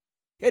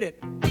Hit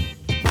it.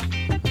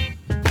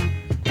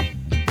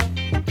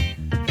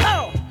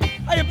 Oh,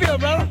 how you feel,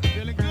 brother?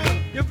 Feeling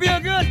good. You feel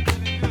good?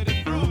 Feeling good.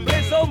 It's groovy.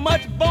 There's so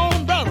much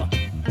bone, brother.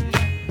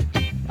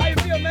 How you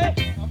feel, man?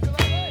 I feel all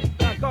right.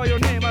 I call your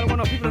name. I don't want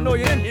no people to know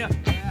you're in here.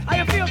 How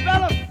you feel,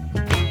 fella?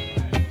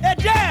 Hey,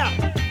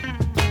 jam.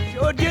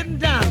 Sure getting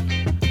down.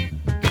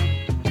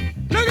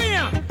 Look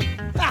at him.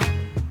 Ah.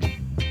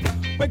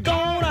 We're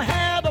gonna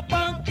have a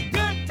funky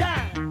good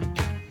time.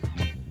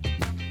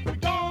 We're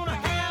gonna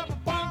have a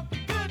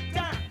funky good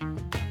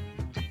time.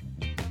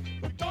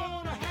 We're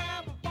gonna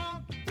have a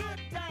funky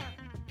good time.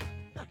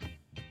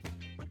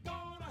 We're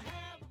gonna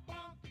have a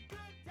funky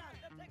good time.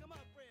 Let's take 'em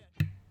up,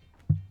 Fred.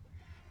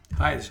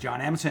 Hi, this is John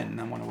Amundsen,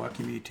 and I want to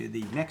welcome you to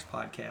the next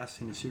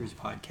podcast in a series of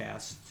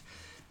podcasts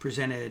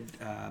presented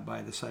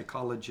by the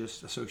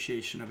Psychologists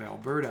Association of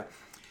Alberta.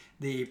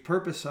 The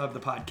purpose of the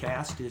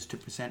podcast is to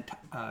present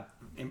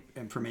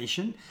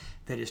information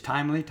that is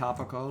timely,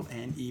 topical,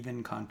 and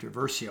even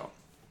controversial.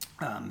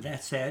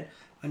 That said,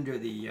 under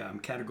the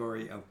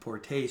category of poor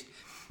taste,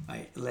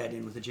 I led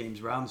in with a James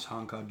Brown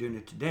song called "Doing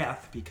It to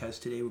Death" because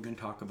today we're going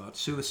to talk about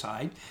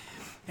suicide,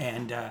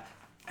 and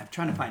I'm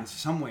trying to find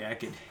some way I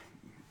could,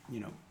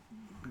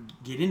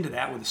 get into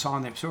that with a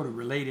song that's sort of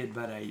related,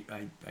 but I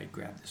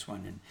grabbed this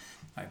one, and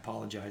I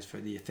apologize for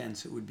the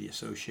offense that would be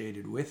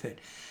associated with it.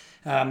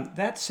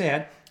 That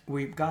said,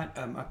 we've got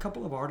a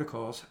couple of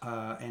articles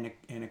and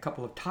a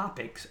couple of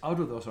topics out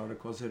of those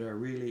articles that are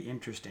really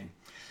interesting.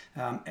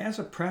 As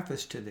a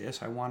preface to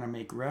this, I want to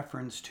make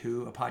reference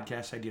to a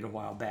podcast I did a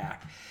while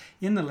back.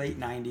 In the late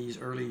 90s,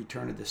 early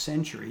turn of the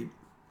century,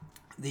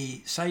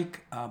 the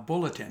Psych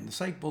Bulletin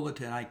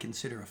I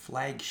consider a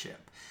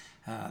flagship.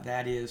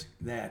 That is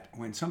that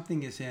when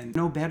something is in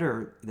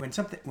when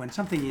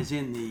something is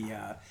in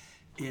the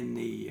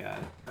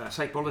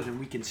Psych Bulletin,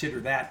 we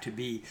consider that to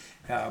be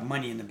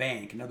money in the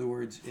bank. In other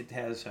words, it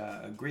has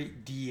a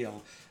great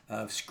deal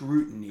of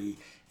scrutiny,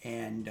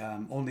 and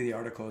only the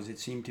articles that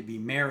seem to be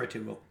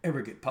merited will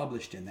ever get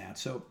published in that.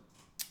 So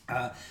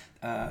I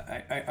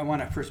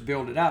want to first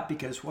build it up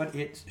because what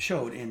it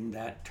showed in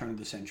that turn of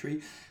the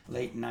century,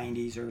 late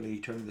 90s, early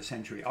turn of the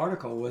century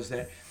article was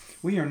that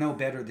we are no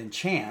better than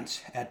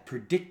chance at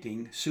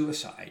predicting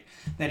suicide.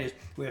 That is,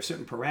 we have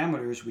certain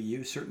parameters we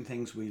use, certain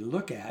things we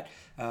look at,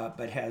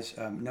 but has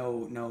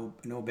no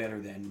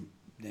better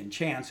than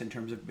chance in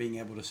terms of being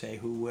able to say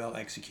who will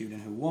execute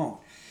and who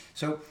won't.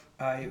 So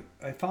I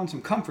found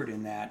some comfort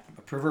in that,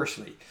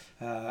 perversely,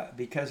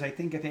 because I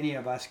think if any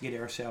of us get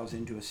ourselves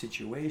into a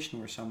situation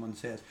where someone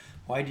says,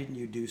 why didn't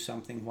you do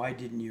something, why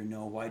didn't you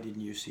know, why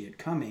didn't you see it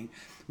coming,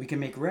 we can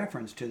make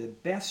reference to the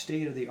best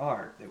state of the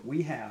art that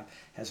we have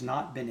has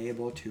not been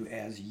able to,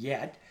 as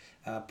yet,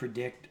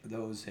 predict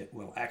those that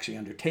will actually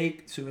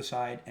undertake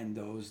suicide and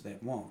those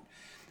that won't.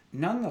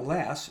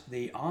 Nonetheless,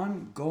 the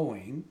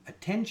ongoing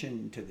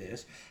attention to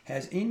this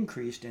has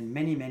increased in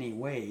many, many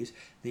ways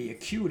the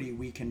acuity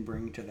we can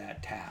bring to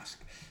that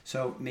task.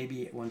 So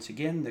maybe, once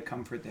again, the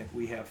comfort that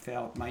we have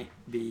felt might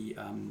be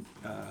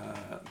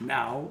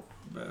now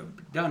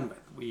done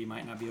with. We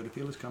might not be able to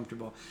feel as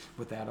comfortable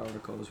with that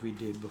article as we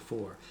did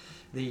before.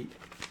 The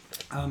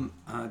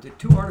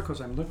two articles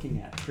I'm looking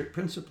at,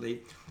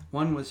 principally,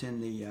 one was in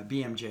the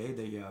BMJ,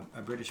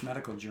 the British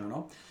Medical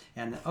Journal,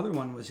 and the other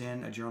one was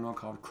in a journal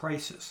called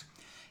Crisis.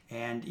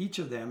 And each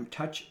of them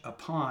touch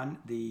upon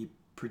the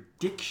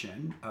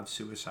prediction of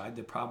suicide,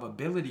 the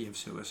probability of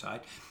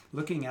suicide,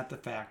 looking at the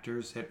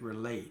factors that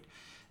relate.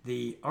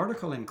 The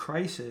article in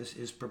Crisis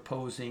is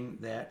proposing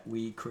that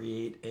we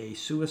create a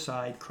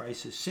suicide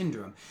crisis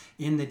syndrome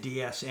in the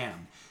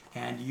DSM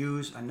and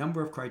use a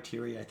number of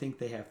criteria. I think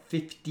they have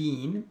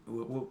 15.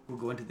 We'll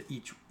go into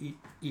each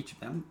of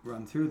them,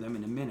 run through them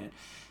in a minute,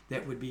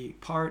 that would be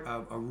part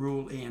of a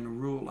rule in,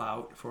 rule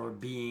out for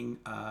being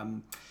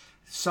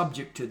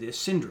subject to this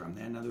syndrome.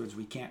 In other words,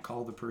 we can't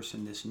call the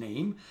person this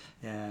name,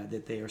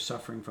 that they are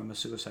suffering from a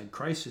suicide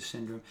crisis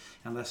syndrome,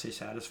 unless they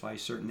satisfy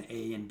certain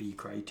A and B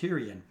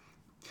criterion.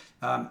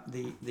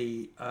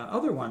 The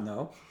other one,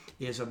 though,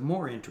 is of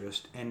more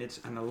interest, and it's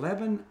an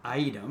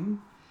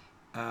 11-item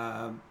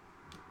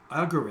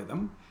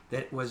algorithm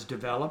that was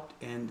developed,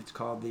 and it's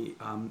called the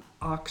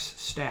Ox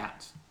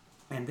Stats.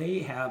 And they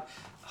have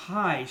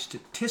high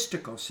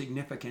statistical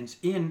significance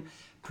in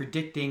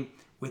predicting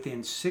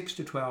within 6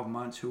 to 12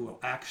 months who will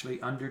actually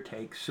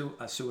undertake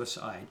a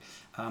suicide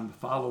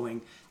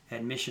following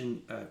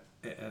admission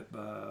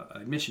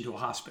to a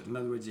hospital. In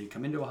other words, they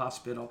come into a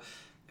hospital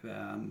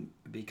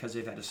because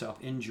they've had a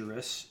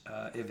self-injurious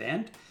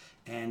event,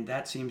 and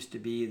that seems to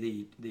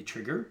be the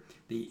trigger,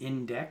 the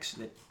index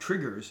that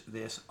triggers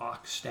this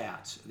Ox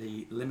Stats.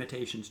 The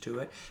limitations to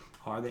it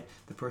are that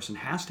the person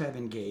has to have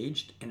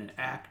engaged in an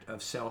act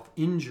of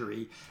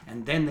self-injury,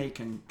 and then they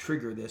can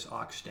trigger this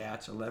Ox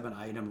Stats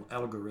 11-item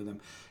algorithm,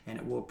 and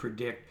it will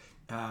predict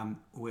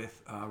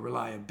with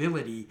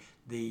reliability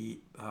the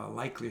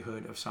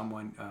likelihood of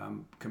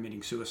someone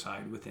committing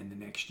suicide within the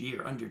next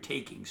year,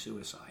 undertaking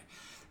suicide.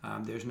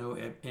 There's no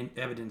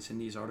evidence in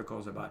these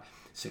articles about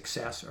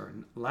success or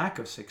lack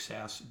of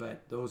success,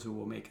 but those who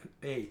will make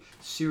a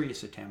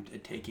serious attempt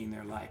at taking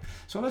their life.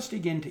 So let's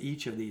dig into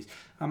each of these.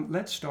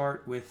 Let's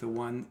start with the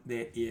one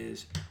that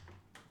is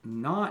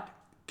not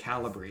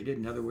calibrated.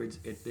 In other words,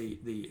 it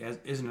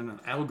isn't an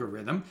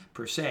algorithm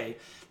per se,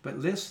 but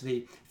lists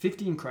the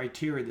 15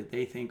 criteria that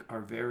they think are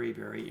very,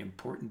 very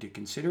important to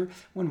consider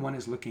when one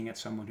is looking at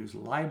someone who's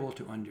liable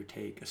to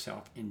undertake a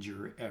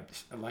self-injury,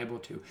 liable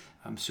to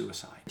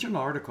suicide. The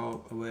original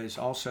article was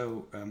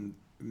also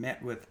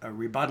met with a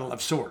rebuttal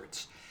of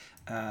sorts.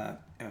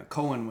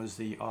 Cohen was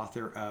the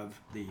author of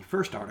the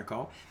first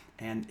article,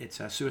 and it's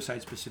a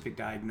suicide-specific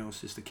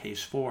diagnosis, the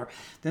case for.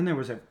 Then there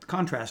was a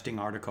contrasting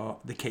article,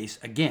 the case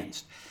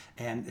against.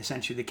 And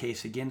essentially the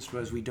case against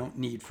was we don't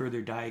need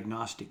further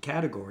diagnostic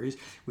categories.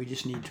 We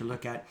just need to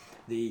look at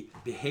the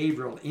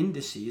behavioral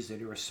indices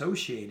that are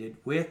associated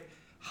with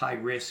high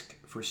risk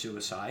for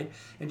suicide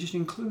and just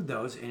include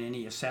those in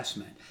any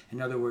assessment.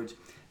 In other words,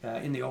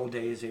 in the old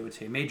days, they would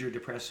say major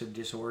depressive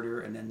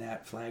disorder, and then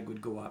that flag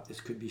would go up. This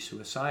could be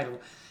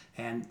suicidal.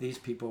 And these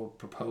people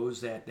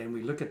propose that then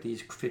we look at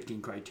these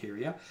 15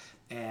 criteria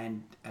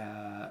and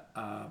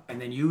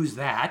then use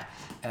that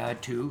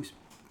to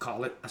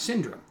call it a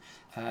syndrome.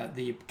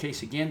 The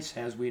case against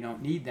says we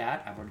don't need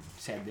that. I've already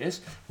said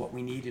this. What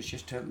we need is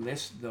just to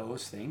list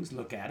those things,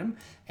 look at them,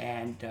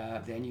 and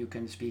then you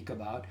can speak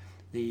about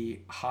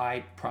the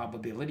high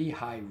probability,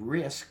 high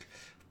risk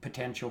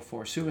potential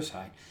for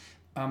suicide.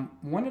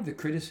 One of the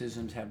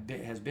criticisms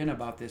has been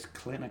about this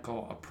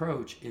clinical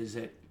approach is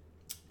that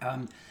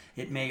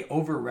it may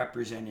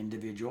overrepresent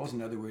individuals.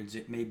 In other words,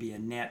 it may be a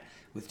net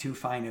with too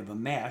fine of a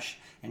mesh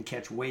and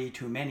catch way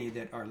too many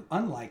that are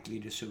unlikely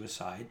to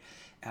suicide,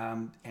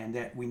 and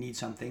that we need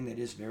something that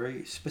is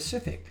very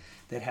specific,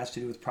 that has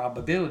to do with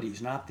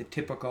probabilities, not the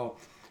typical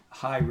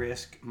high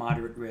risk,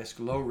 moderate risk,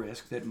 low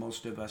risk that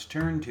most of us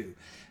turn to.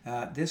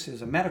 This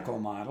is a medical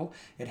model.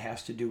 It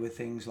has to do with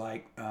things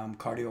like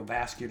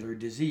cardiovascular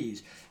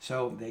disease.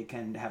 So they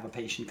can have a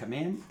patient come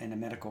in and a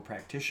medical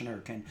practitioner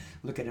can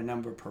look at a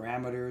number of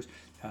parameters,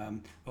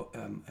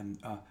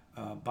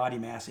 body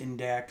mass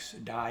index,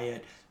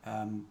 diet,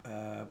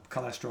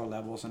 cholesterol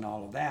levels, and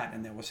all of that.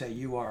 And they will say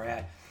you are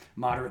at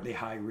moderately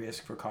high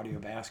risk for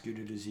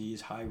cardiovascular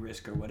disease, high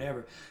risk or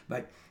whatever.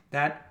 But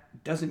that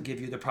doesn't give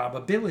you the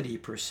probability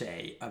per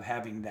se of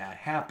having that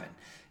happen.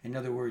 In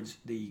other words,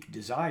 the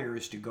desire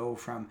is to go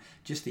from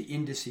just the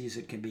indices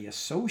that can be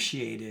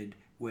associated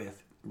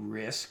with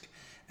risk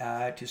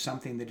to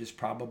something that is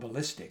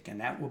probabilistic.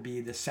 And that will be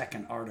the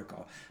second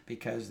article,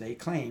 because they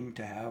claim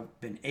to have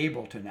been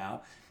able to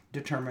now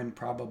determine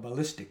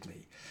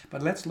probabilistically.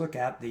 But let's look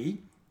at the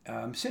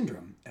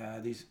syndrome,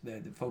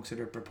 the folks that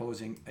are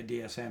proposing a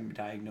DSM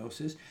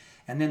diagnosis,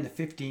 and then the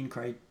 15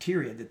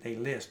 criteria that they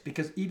list.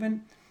 Because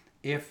even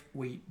if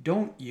we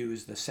don't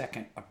use the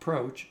second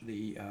approach,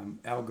 the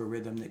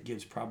algorithm that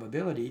gives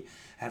probability,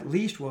 at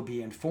least we'll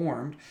be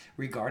informed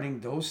regarding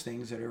those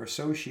things that are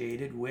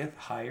associated with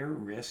higher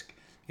risk,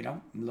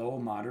 low,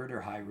 moderate,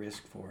 or high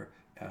risk for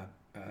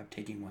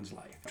taking one's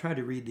life. Try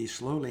to read these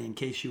slowly in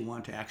case you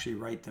want to actually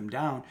write them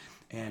down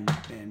and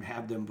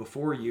have them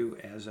before you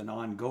as an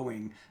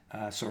ongoing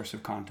source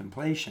of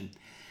contemplation.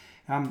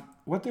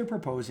 What they're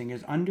proposing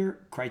is under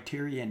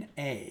criterion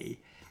A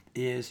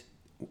is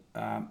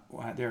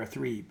there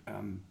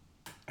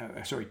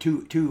are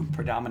two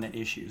predominant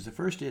issues. The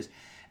first is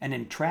an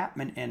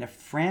entrapment and a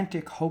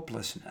frantic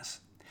hopelessness.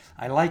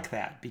 I like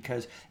that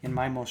because in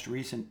my most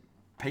recent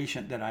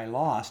patient that I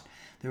lost,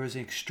 there was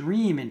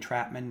extreme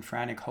entrapment and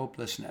frantic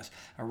hopelessness,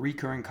 a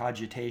recurring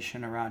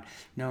cogitation around,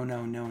 no,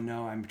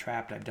 I'm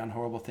trapped. I've done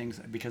horrible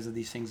things because of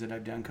these things that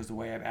I've done, because of the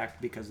way I've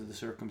acted, because of the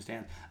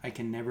circumstance. I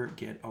can never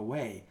get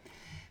away.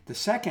 The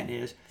second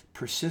is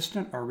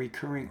persistent or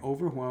recurring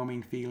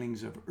overwhelming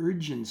feelings of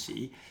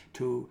urgency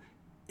to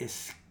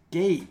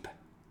escape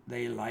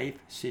the life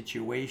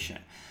situation.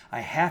 I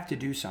have to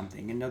do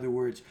something. In other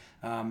words,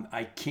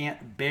 I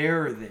can't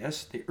bear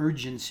this. The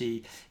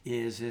urgency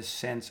is this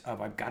sense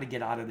of I've got to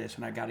get out of this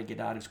and I've got to get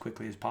out as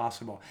quickly as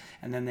possible.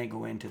 And then they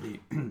go into the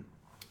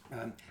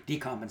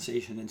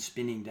decompensation and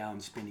spinning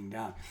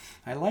down.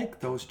 I like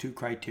those two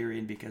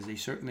criterion because they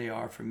certainly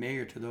are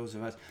familiar to those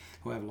of us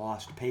who have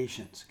lost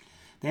patients.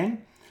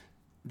 Then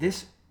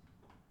this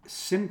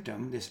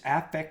symptom, this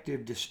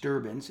affective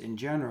disturbance in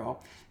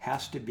general,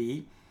 has to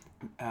be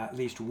at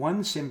least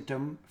one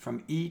symptom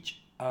from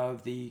each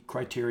of the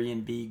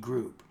criterion B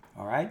group.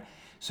 All right?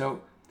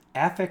 So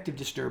affective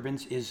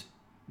disturbance is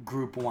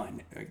group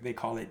 1. They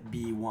call it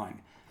B1.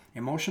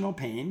 Emotional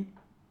pain,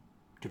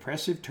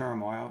 depressive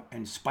turmoil,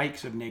 and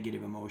spikes of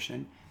negative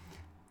emotion,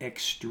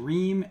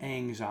 extreme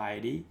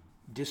anxiety,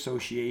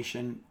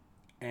 dissociation,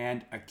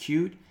 and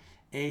acute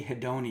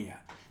anhedonia.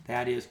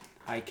 That is,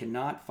 I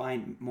cannot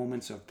find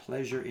moments of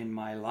pleasure in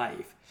my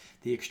life.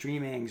 The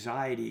extreme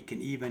anxiety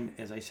can even,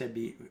 as I said,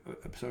 be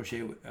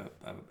associated with,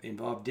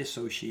 involve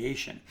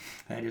dissociation.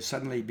 That is,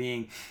 suddenly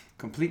being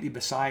completely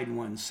beside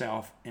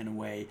oneself in a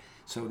way,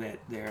 so that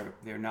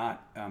they're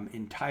not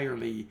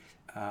entirely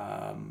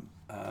my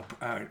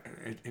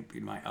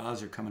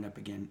ahs are coming up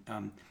again.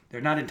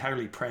 They're not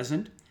entirely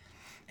present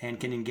and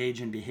can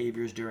engage in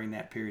behaviors during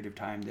that period of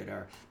time that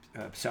are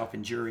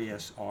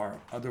self-injurious or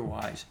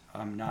otherwise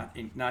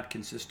not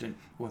consistent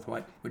with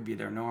what would be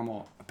their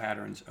normal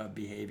patterns of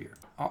behavior.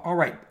 All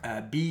right,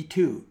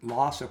 B2,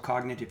 loss of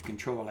cognitive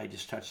control. I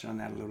just touched on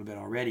that a little bit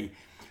already.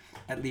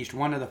 At least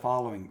one of the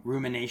following: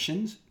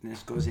 ruminations, and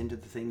this goes into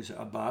the things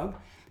above,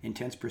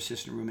 intense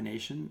persistent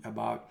rumination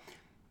about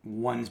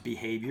one's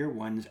behavior,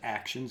 one's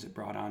actions that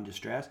brought on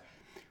distress.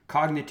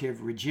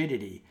 Cognitive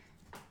rigidity,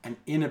 an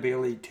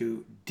inability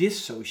to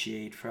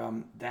dissociate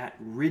from that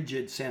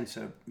rigid sense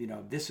of,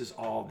 this is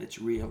all that's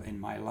real in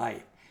my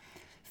life.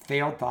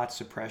 Failed thought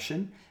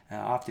suppression,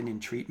 often in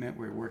treatment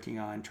we're working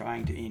on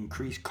trying to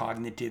increase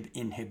cognitive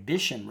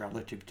inhibition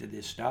relative to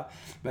this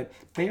stuff, but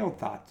failed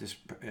thought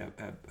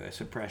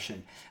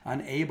suppression,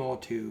 unable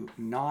to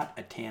not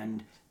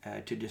attend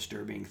to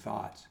disturbing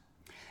thoughts.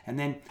 And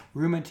then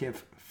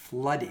ruminative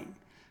flooding,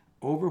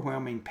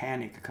 overwhelming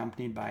panic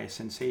accompanied by a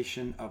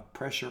sensation of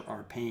pressure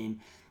or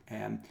pain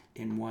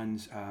in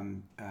one's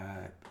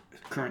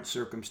current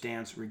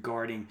circumstance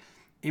regarding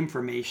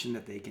information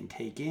that they can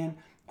take in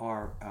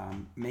or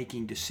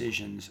making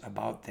decisions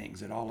about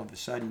things. That all of a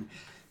sudden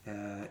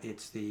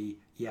it's the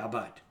yeah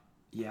but.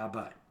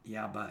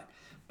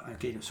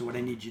 Okay, so what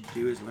I need you to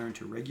do is learn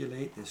to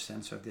regulate this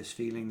sense of this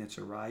feeling that's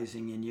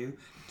arising in you.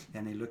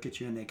 And they look at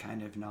you and they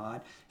kind of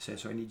nod.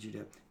 So I need you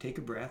to take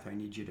a breath. I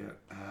need you to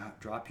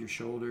drop your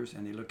shoulders.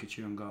 And they look at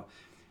you and go,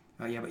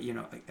 oh yeah, but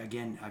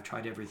again, I've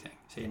tried everything.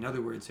 Say, in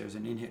other words,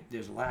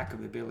 there's lack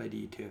of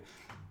ability to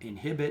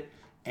inhibit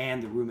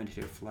and the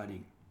ruminative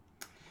flooding.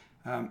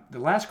 The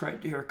last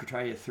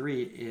criteria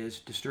 3 is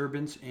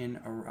disturbance in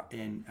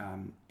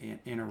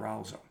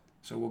arousal.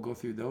 So we'll go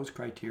through those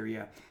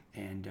criteria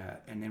and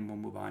then we'll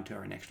move on to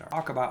our next topic.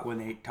 Talk about when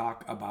they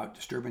talk about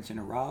disturbance in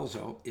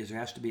arousal there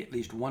has to be at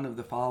least one of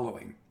the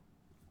following: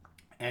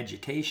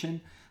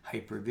 agitation,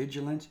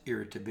 hypervigilance,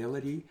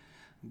 irritability,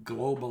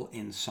 global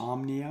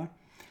insomnia,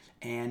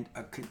 and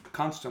a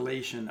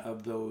constellation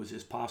of those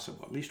is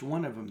possible. At least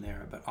one of them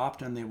there, but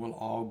often they will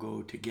all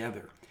go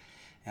together.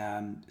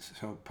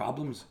 So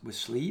problems with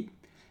sleep,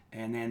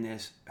 and then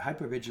this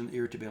hypervigilant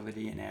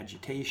irritability and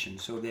agitation,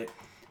 so that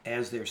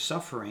as they're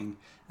suffering,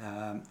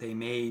 they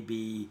may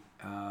be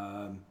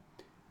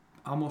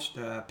almost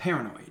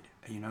paranoid.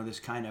 This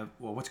kind of,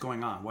 well, what's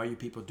going on? Why are you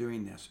people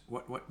doing this?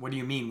 What do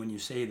you mean when you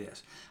say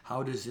this?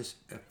 How does this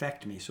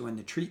affect me? So in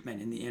the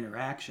treatment, in the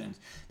interactions,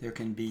 there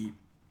can be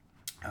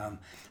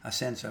a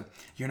sense of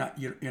you're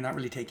not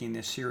really taking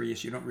this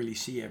serious. You don't really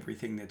see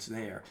everything that's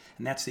there,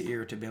 and that's the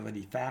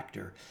irritability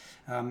factor.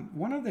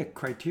 One of the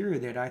criteria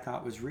that I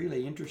thought was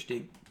really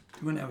interesting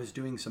when I was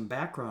doing some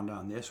background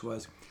on this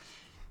was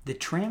the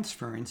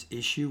transference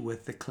issue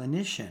with the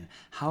clinician.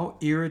 How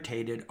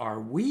irritated are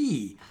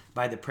we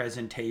by the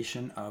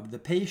presentation of the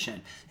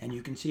patient? And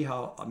you can see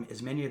how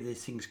as many of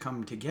these things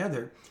come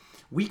together,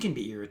 we can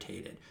be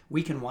irritated.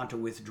 We can want to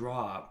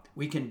withdraw.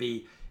 We can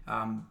be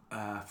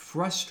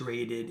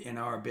frustrated in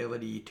our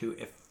ability to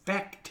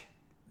affect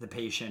the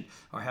patient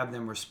or have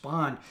them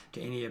respond to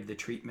any of the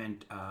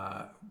treatment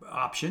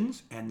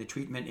options and the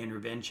treatment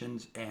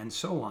interventions and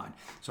so on.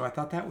 So I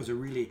thought that was a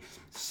really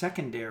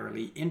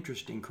secondarily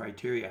interesting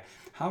criteria.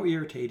 How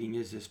irritating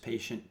is this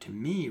patient to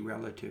me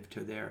relative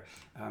to their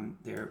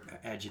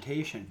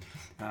agitation?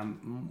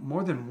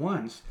 More than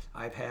once,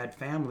 I've had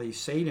families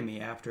say to me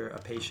after a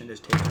patient has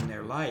taken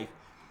their life,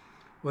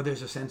 well,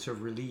 there's a sense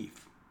of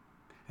relief.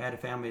 I had a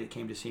family that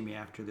came to see me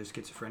after the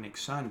schizophrenic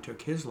son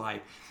took his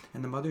life,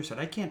 and the mother said,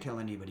 I can't tell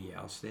anybody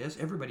else this.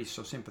 Everybody's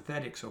so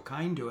sympathetic, so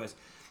kind to us,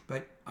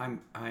 but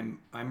I'm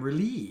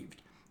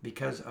relieved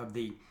because of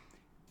the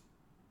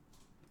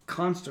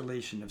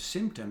constellation of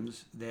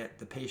symptoms that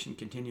the patient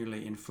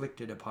continually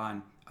inflicted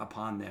upon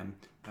them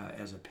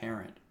as a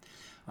parent.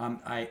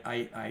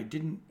 I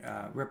didn't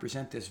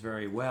represent this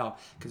very well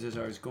because as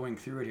I was going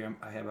through it here,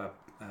 I have a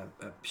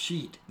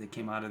sheet that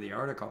came out of the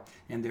article,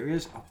 and there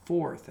is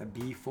a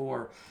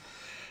B4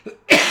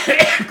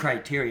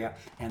 criteria,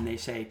 and they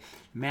say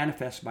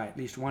manifest by at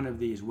least one of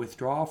these: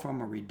 withdrawal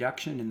from a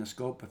reduction in the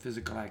scope of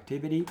physical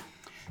activity,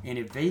 and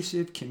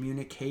evasive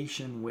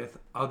communication with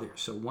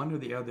others. So one or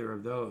the other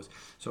of those.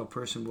 So a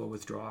person will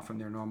withdraw from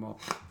their normal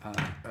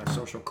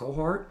social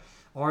cohort,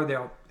 or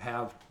they'll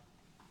have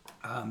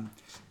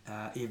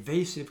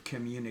evasive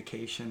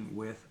communication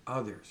with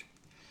others.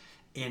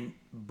 In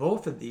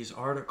both of these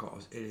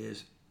articles, it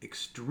is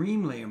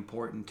extremely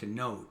important to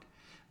note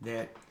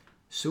that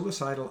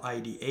suicidal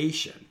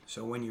ideation,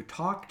 so when you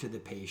talk to the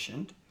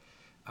patient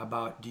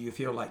about do you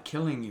feel like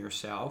killing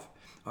yourself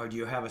or do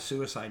you have a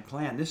suicide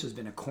plan, this has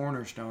been a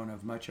cornerstone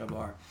of much of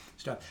our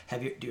stuff.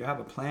 Do you have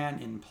a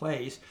plan in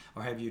place,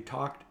 or have you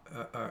talked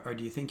or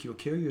do you think you'll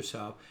kill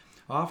yourself?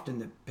 Often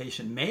the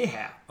patient may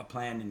have a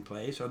plan in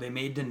place, or they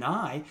may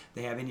deny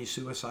they have any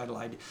suicidal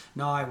idea.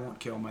 No, I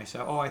won't kill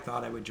myself. Oh, I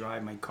thought I would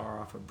drive my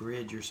car off a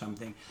bridge or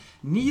something.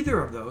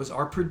 Neither of those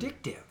are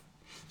predictive.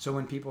 So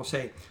when people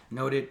say,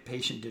 noted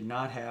patient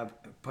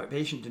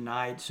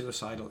denied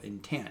suicidal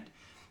intent,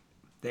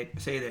 they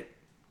say that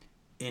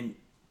in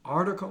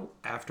article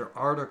after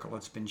article,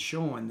 it's been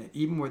shown that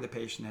even where the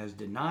patient has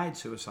denied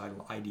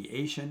suicidal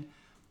ideation,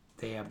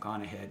 they have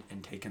gone ahead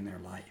and taken their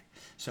life.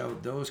 So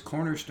those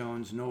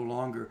cornerstones no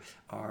longer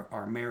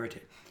are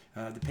merited.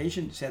 The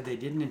patient said they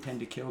didn't intend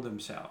to kill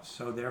themselves,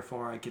 so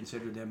therefore I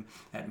consider them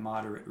at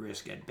moderate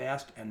risk at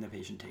best, and the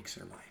patient takes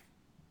their life.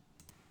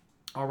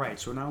 All right,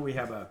 so now we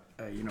have a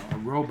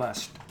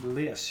robust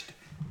list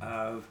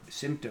of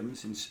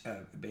symptoms and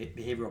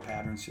behavioral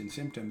patterns and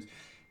symptoms,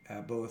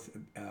 both.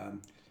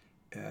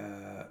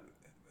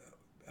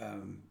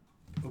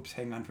 Oops,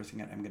 hang on for a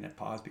second. I'm going to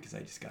pause because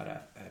I just got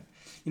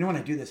when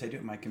I do this, I do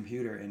it on my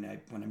computer, and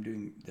when I'm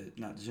doing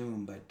not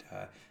Zoom, but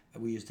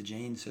we use the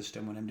Jane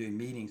system when I'm doing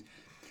meetings.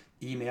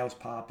 Emails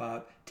pop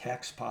up,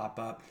 texts pop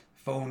up,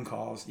 phone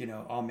calls,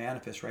 all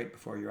manifest right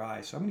before your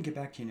eyes. So I'm going to get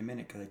back to you in a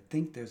minute because I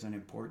think there's an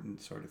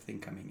important sort of thing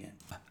coming in.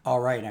 All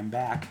right, I'm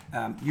back.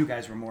 You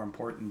guys were more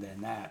important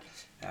than that,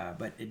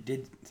 but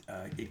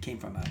it came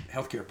from a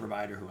healthcare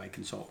provider who I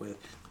consult with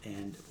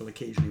and will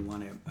occasionally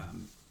want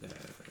to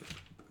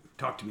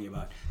talk to me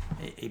about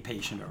a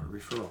patient or a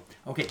referral.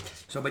 Okay,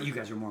 but you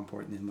guys are more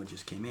important than what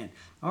just came in.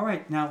 All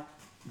right, now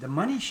the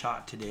money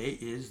shot today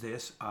is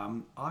this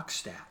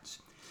OxStats.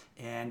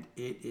 And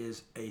it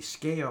is a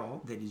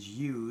scale that is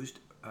used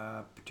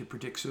to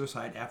predict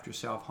suicide after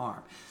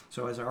self-harm.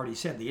 So as I already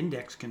said, the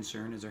index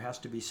concern is there has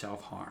to be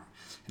self-harm.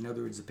 In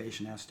other words, the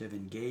patient has to have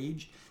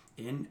engaged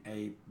in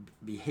a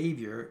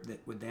behavior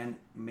that would then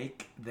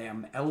make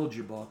them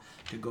eligible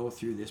to go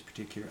through this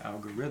particular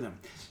algorithm.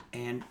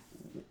 And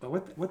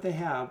what they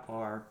have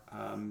are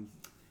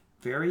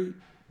very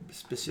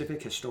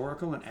specific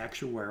historical and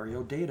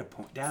actuarial data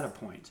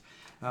points.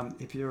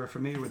 If you're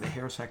familiar with the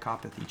hair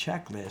psychopathy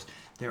checklist,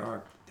 there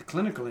are the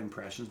clinical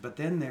impressions, but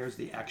then there's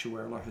the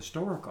actuarial or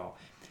historical.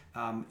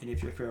 And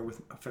if you're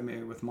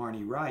familiar with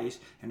Marnie Rice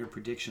and her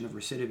prediction of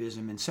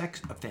recidivism in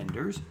sex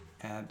offenders,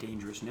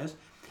 dangerousness,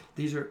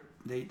 she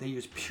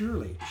uses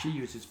purely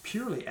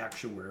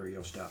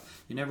actuarial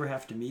stuff. You never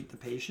have to meet the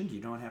patient.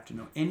 You don't have to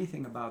know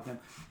anything about them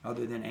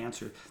other than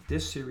answer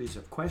this series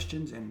of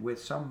questions, and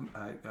with some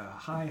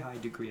high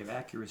degree of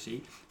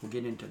accuracy. We'll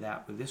get into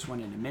that with this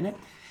one in a minute.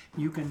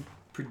 You can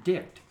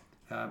predict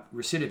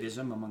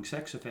recidivism among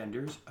sex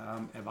offenders,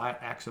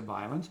 acts of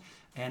violence,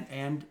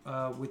 and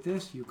with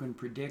this you can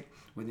predict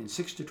within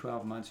 6 to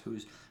 12 months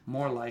who's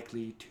more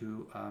likely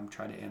to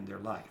try to end their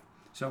life.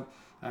 So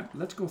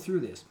let's go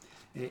through this.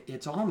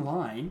 It's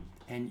online,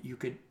 and you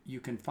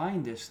can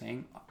find this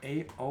thing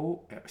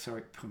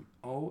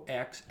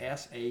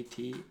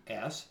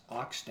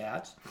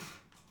OxStats,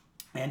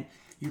 and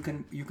you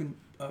can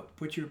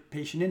put your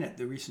patient in it.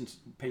 The recent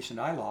patient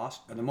I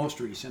lost, or the most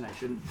recent, I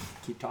shouldn't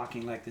keep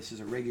talking like this is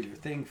a regular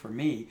thing for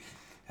me.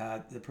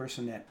 The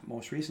person that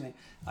most recently,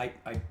 I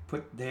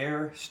put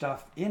their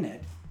stuff in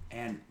it,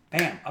 and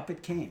bam, up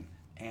it came,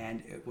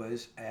 and it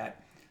was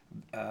at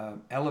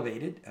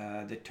elevated.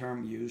 The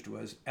term used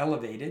was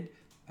elevated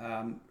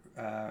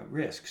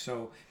risk.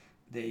 So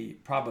the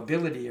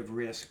probability of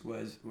risk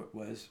was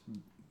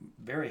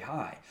very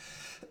high.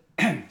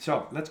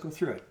 So let's go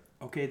through it.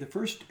 Okay, the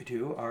first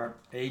two are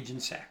age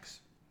and sex.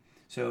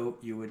 So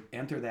you would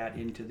enter that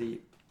into the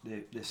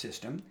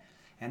system,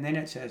 and then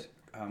it says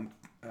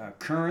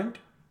current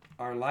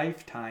or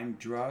lifetime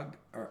drug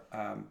or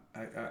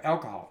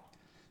alcohol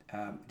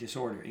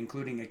disorder,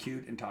 including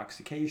acute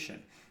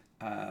intoxication.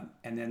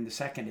 And then the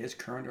second is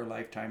current or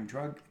lifetime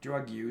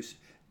drug use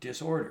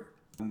disorder.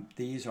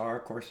 These are,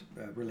 of course,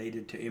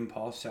 related to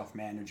impulse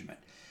self-management.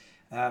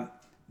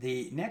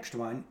 The next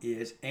one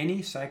is any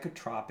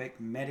psychotropic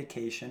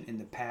medication in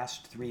the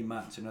past 3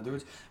 months. In other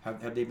words,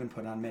 have they been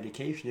put on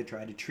medication to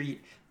try to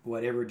treat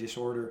whatever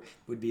disorder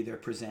would be their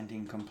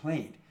presenting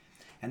complaint?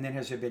 And then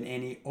has there been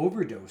any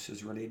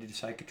overdoses related to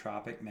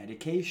psychotropic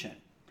medication?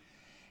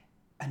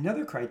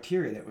 Another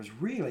criteria that was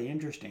really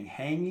interesting,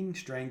 hanging,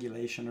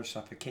 strangulation, or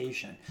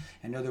suffocation.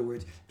 In other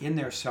words, in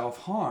their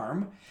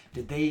self-harm,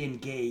 did they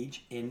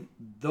engage in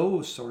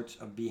those sorts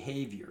of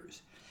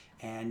behaviors?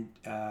 And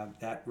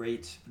that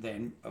rates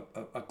then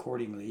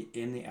accordingly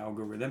in the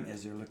algorithm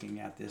as they're looking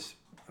at this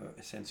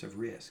sense of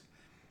risk.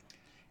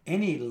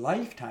 Any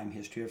lifetime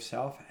history of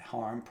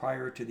self-harm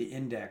prior to the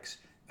index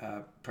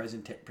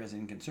present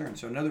concern.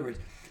 So in other words,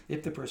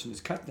 if the person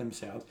has cut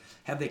themselves,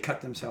 have they cut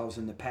themselves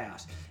in the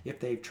past? If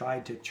they've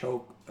tried to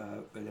choke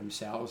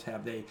themselves,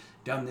 have they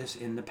done this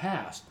in the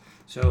past?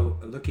 So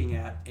looking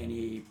at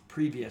any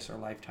previous or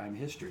lifetime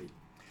history.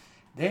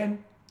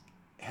 Then,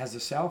 has the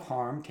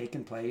self-harm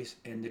taken place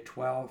in the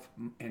 12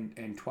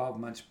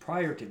 months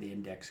prior to the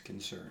index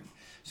concern?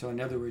 So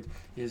in other words,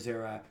 is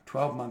there a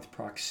 12-month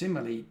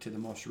proximity to the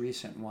most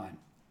recent one?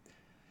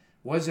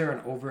 Was there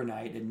an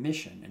overnight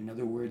admission? In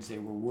other words, they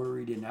were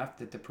worried enough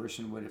that the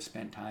person would have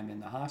spent time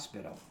in the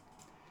hospital.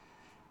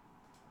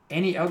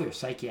 Any other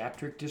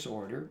psychiatric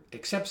disorder,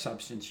 except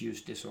substance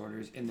use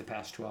disorders, in the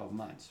past 12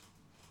 months.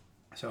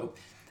 So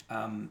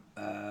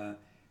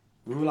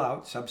rule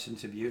out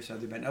substance abuse.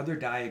 Have there been other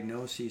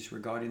diagnoses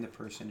regarding the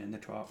person in the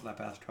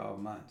past 12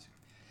 months?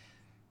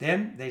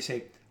 Then they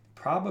say,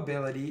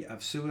 probability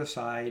of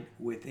suicide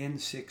within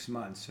 6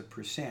 months, a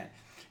percent.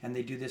 And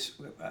they do this,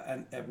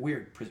 a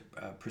weird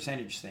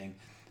percentage thing,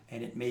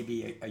 and it may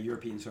be a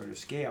European sort of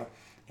scale,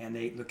 and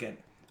they look at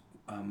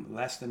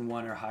less than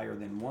 1 or higher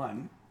than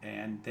 1,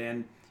 and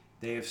then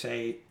they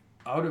say,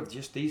 out of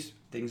just these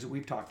things that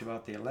we've talked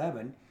about, the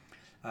 11,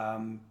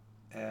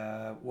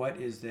 what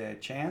is the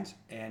chance?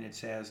 And it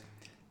says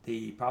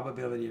the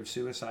probability of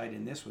suicide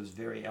in this was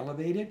very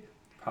elevated.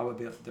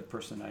 Probability, the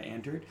person I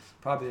entered,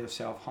 probability of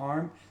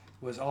self-harm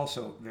was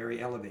also very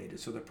elevated.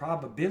 So the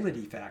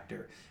probability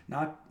factor,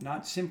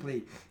 not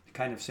simply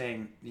kind of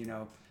saying,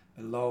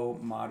 low,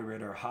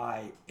 moderate, or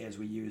high as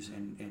we use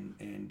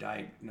in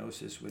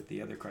diagnosis with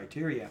the other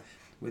criteria.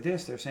 With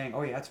this, they're saying,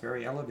 oh yeah, it's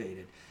very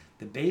elevated.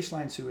 The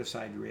baseline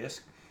suicide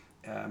risk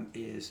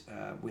is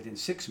within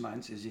 6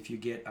 months is if you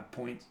get a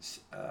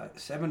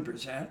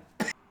 0.7%.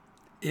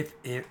 If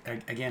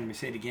again, let me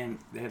say it again,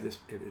 they have this.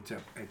 It's a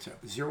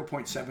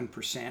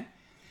 0.7%.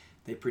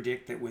 They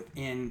predict that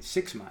within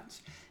 6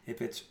 months. If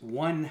it's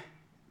 10%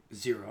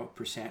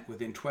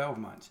 within 12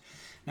 months.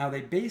 Now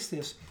they base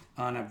this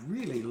on a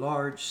really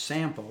large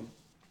sample,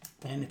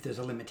 and if there's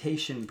a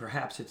limitation,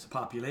 perhaps it's the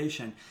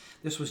population.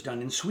 This was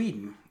done in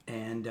Sweden,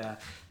 and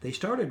they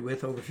started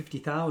with over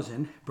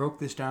 50,000, broke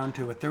this down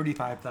to a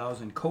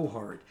 35,000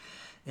 cohort,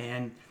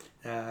 and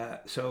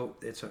so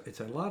it's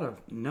a lot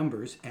of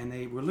numbers, and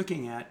they were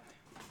looking at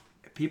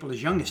people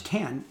as young as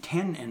 10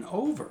 and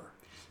over.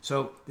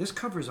 So this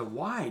covers a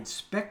wide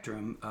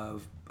spectrum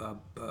of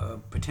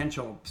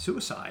potential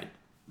suicide,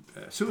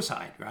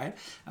 right?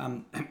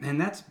 And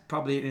that's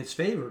probably in its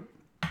favor,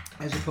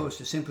 as opposed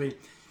to simply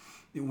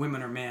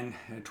women or men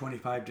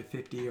 25 to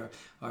 50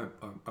 are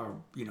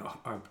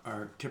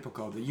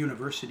typical. The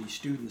university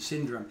student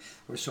syndrome,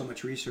 where so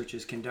much research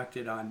is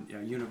conducted on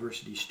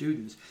university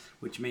students,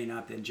 which may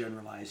not then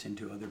generalize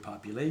into other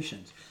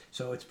populations.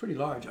 So it's pretty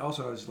large.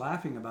 Also, I was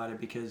laughing about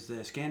it because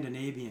the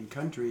Scandinavian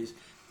countries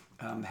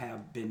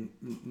have been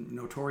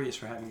notorious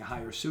for having a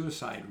higher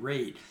suicide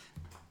rate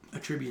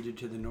attributed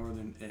to the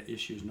northern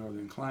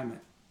northern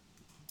climate.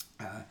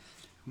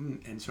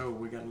 And so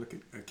we got to look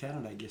at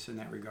Canada, I guess, in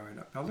that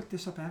regard. I'll look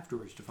this up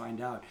afterwards to find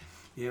out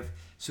if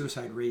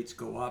suicide rates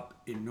go up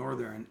in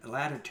northern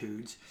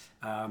latitudes,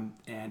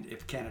 and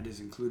if Canada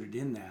is included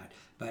in that.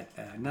 But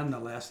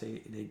nonetheless,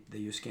 they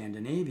use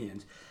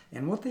Scandinavians.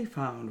 And what they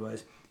found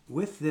was,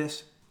 with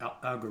this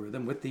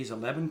algorithm, with these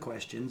 11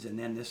 questions, and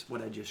then this,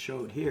 what I just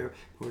showed here,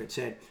 where it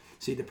said,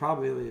 see, the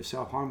probability of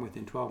self-harm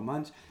within 12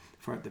 months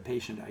for the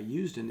patient I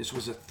used, and this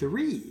was a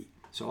 3.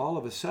 So all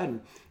of a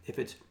sudden, if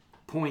it's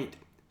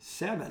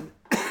 0.7,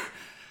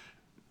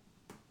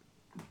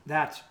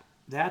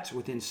 that's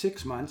within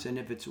 6 months, and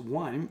if it's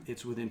 1,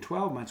 it's within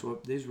 12 months. Well,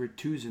 these were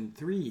 2s and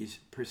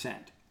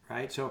 3%,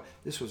 right? So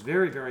this was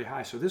very, very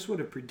high. So this would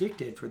have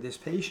predicted for this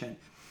patient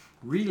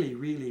really,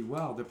 really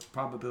well the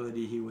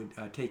probability he would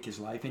take his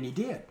life, and he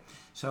did.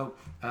 So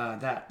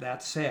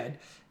that said,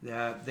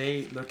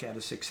 they look at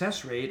a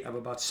success rate of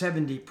about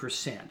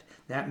 70%.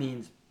 That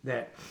means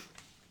that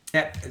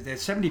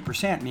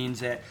 70%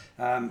 means that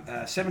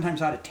 7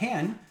 times out of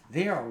 10,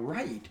 they are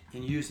right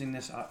in using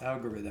this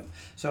algorithm.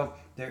 So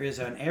there is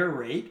an error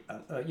rate,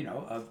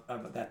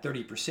 of that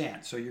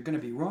 30%. So you're going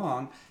to be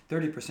wrong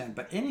 30%.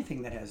 But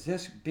anything that has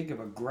this big of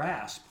a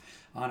grasp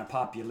on a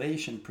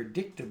population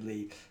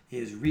predictably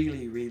is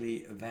really,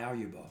 really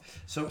valuable.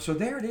 So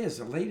there it is,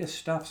 the latest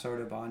stuff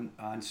sort of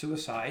on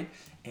suicide.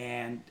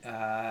 And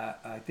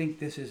I think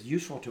this is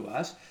useful to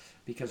us,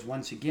 because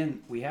once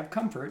again, we have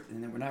comfort,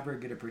 and then we're not very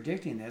good at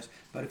predicting this,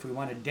 but if we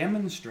want to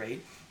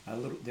demonstrate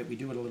that we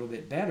do it a little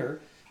bit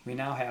better, we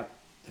now have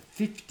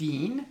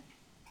 15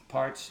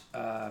 parts,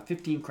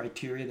 15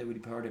 criteria that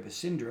would be part of a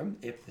syndrome,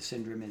 if the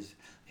syndrome is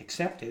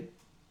accepted.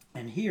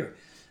 And here,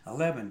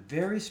 11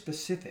 very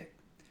specific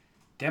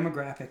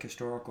demographic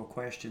historical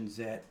questions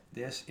that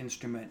this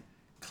instrument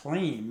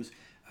claims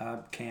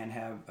can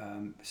have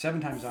 7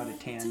 times out of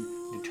 10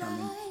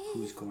 determine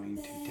who's going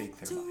to take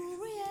their life.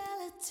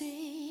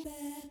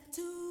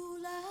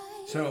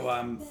 So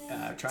I'm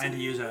trying to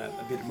use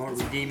a bit more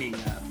redeeming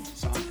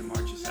song to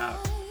march us out.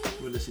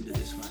 We'll listen to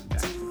this one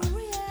back.